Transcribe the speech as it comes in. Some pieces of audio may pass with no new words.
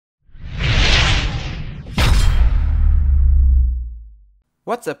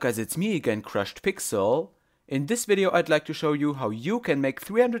What's up guys, it's me again, CrushedPixel. In this video I'd like to show you how you can make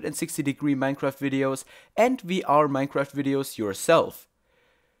 360-degree Minecraft videos and VR Minecraft videos yourself.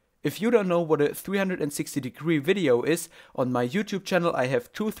 If you don't know what a 360-degree video is, on my YouTube channel I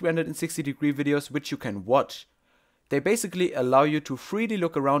have two 360-degree videos which you can watch. They basically allow you to freely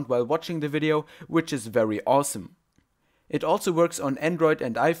look around while watching the video, which is very awesome. It also works on Android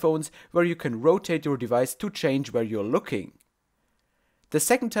and iPhones, where you can rotate your device to change where you're looking. The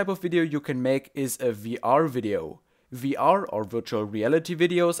second type of video you can make is a VR video. VR or virtual reality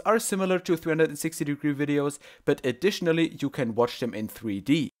videos are similar to 360-degree videos, but additionally you can watch them in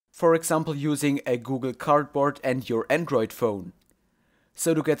 3D. For example, using a Google Cardboard and your Android phone.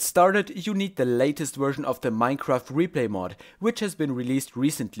 So to get started, you need the latest version of the Minecraft replay mod, which has been released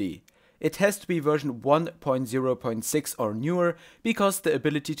recently. It has to be version 1.0.6 or newer, because the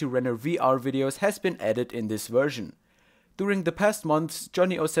ability to render VR videos has been added in this version. During the past months,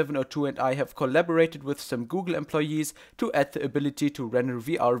 Johnny0702 and I have collaborated with some Google employees to add the ability to render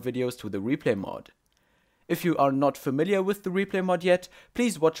VR videos to the replay mod. If you are not familiar with the replay mod yet,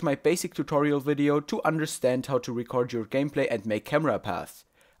 please watch my basic tutorial video to understand how to record your gameplay and make camera paths.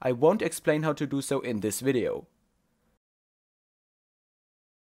 I won't explain how to do so in this video.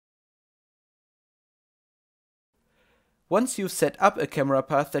 Once you've set up a camera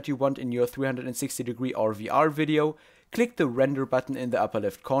path that you want in your 360-degree or VR video, click the render button in the upper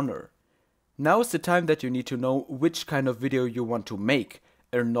left corner. Now is the time that you need to know which kind of video you want to make,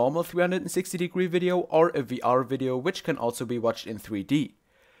 a normal 360-degree video or a VR video which can also be watched in 3D.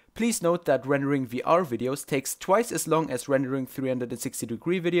 Please note that rendering VR videos takes twice as long as rendering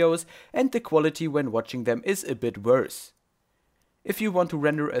 360-degree videos, and the quality when watching them is a bit worse. If you want to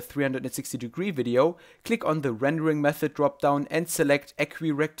render a 360-degree video, click on the rendering method dropdown and select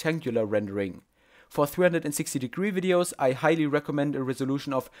equirectangular rendering. For 360-degree videos, I highly recommend a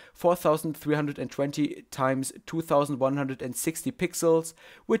resolution of 4320 x 2160 pixels,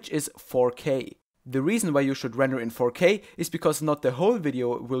 which is 4K. The reason why you should render in 4K is because not the whole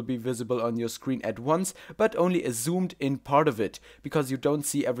video will be visible on your screen at once, but only a zoomed in part of it, because you don't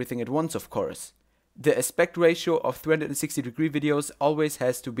see everything at once, of course. The aspect ratio of 360-degree videos always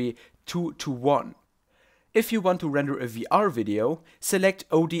has to be 2:1. If you want to render a VR video, select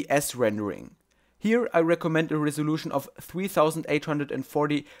ODS rendering. Here I recommend a resolution of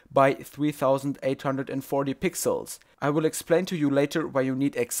 3840 by 3840 pixels. I will explain to you later why you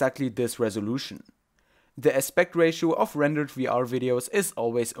need exactly this resolution. The aspect ratio of rendered VR videos is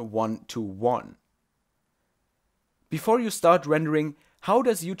always 1:1. Before you start rendering, how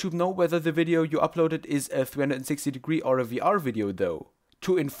does YouTube know whether the video you uploaded is a 360-degree or a VR video though?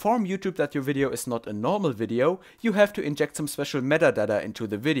 To inform YouTube that your video is not a normal video, you have to inject some special metadata into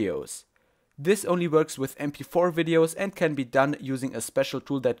the videos. This only works with MP4 videos and can be done using a special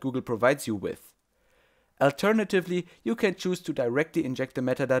tool that Google provides you with. Alternatively, you can choose to directly inject the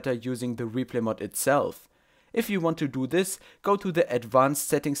metadata using the replay mod itself. If you want to do this, go to the Advanced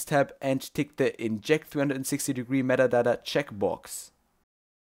Settings tab and tick the Inject 360-degree metadata checkbox.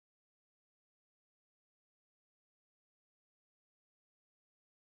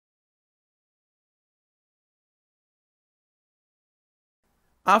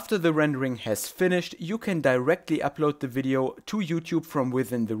 After the rendering has finished, you can directly upload the video to YouTube from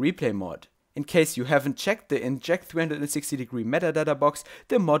within the replay mod. In case you haven't checked the Inject 360-degree metadata box,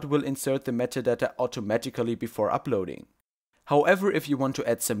 the mod will insert the metadata automatically before uploading. However, if you want to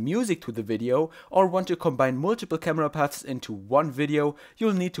add some music to the video or want to combine multiple camera paths into one video,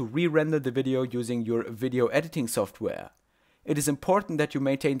 you'll need to re-render the video using your video editing software. It is important that you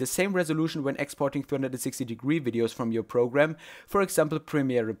maintain the same resolution when exporting 360-degree videos from your program, for example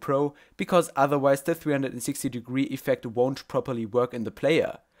Premiere Pro, because otherwise the 360-degree effect won't properly work in the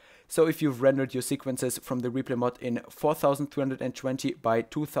player. So if you've rendered your sequences from the replay mod in 4320 by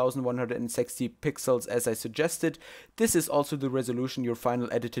 2160 pixels as I suggested, this is also the resolution your final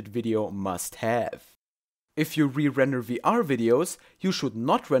edited video must have. If you re-render VR videos, you should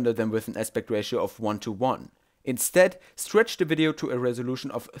not render them with an aspect ratio of 1:1. Instead, stretch the video to a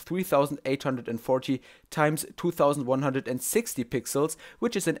resolution of 3840 x 2160 pixels,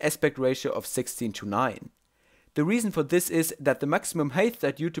 which is an aspect ratio of 16:9. The reason for this is that the maximum height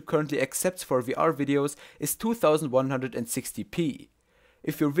that YouTube currently accepts for VR videos is 2160p.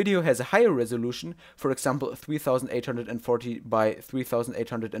 If your video has a higher resolution, for example 3840 by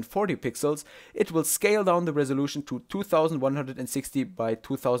 3840 pixels, it will scale down the resolution to 2160 by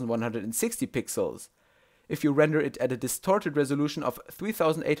 2160 pixels. If you render it at a distorted resolution of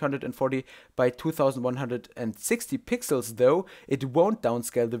 3840 by 2160 pixels though, it won't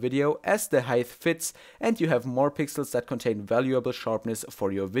downscale the video as the height fits and you have more pixels that contain valuable sharpness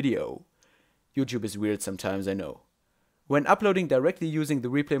for your video. YouTube is weird sometimes, I know. When uploading directly using the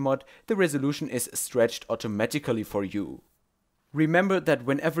replay mod, the resolution is stretched automatically for you. Remember that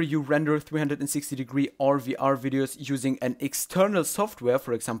whenever you render 360-degree or VR videos using an external software,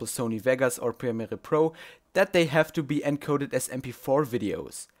 for example Sony Vegas or Premiere Pro, that they have to be encoded as MP4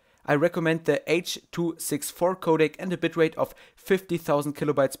 videos. I recommend the H.264 codec and a bitrate of 50,000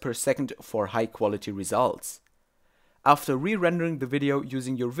 kilobytes per second for high quality results. After re-rendering the video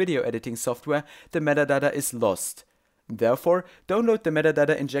using your video editing software, the metadata is lost. Therefore, download the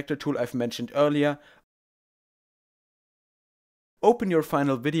Metadata Injector tool I've mentioned earlier, open your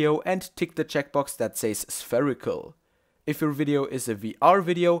final video and tick the checkbox that says spherical. If your video is a VR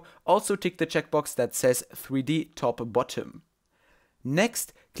video, also tick the checkbox that says 3D top bottom.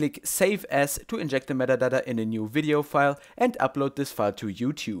 Next, click Save As to inject the metadata in a new video file and upload this file to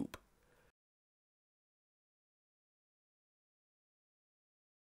YouTube.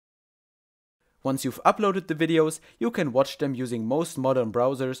 Once you've uploaded the videos, you can watch them using most modern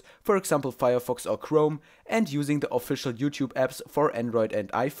browsers, for example Firefox or Chrome, and using the official YouTube apps for Android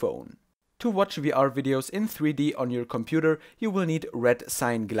and iPhone. To watch VR videos in 3D on your computer, you will need red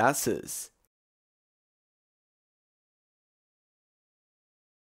sign glasses.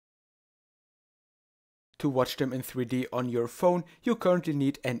 To watch them in 3D on your phone, you currently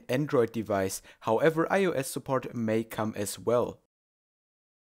need an Android device, however iOS support may come as well.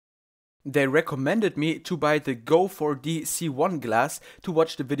 They recommended me to buy the Go4D C1 glass to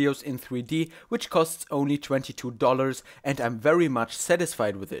watch the videos in 3D, which costs only $22, and I'm very much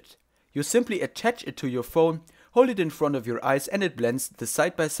satisfied with it. You simply attach it to your phone, hold it in front of your eyes and it blends the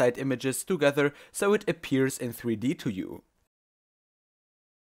side-by-side images together so it appears in 3D to you.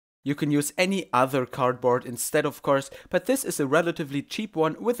 You can use any other cardboard instead of course, but this is a relatively cheap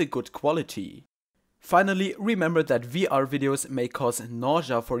one with a good quality. Finally, remember that VR videos may cause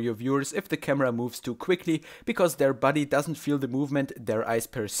nausea for your viewers if the camera moves too quickly because their body doesn't feel the movement their eyes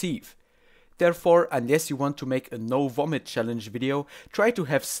perceive. Therefore, unless you want to make a no vomit challenge video, try to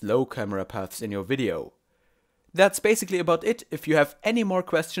have slow camera paths in your video. That's basically about it. If you have any more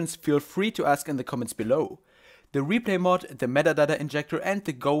questions, feel free to ask in the comments below. The replay mod, the metadata injector and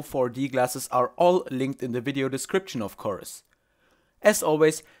the Go4D glasses are all linked in the video description of course. As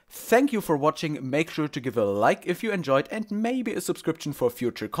always, thank you for watching, make sure to give a like if you enjoyed and maybe a subscription for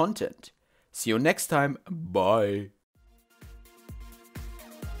future content. See you next time, bye!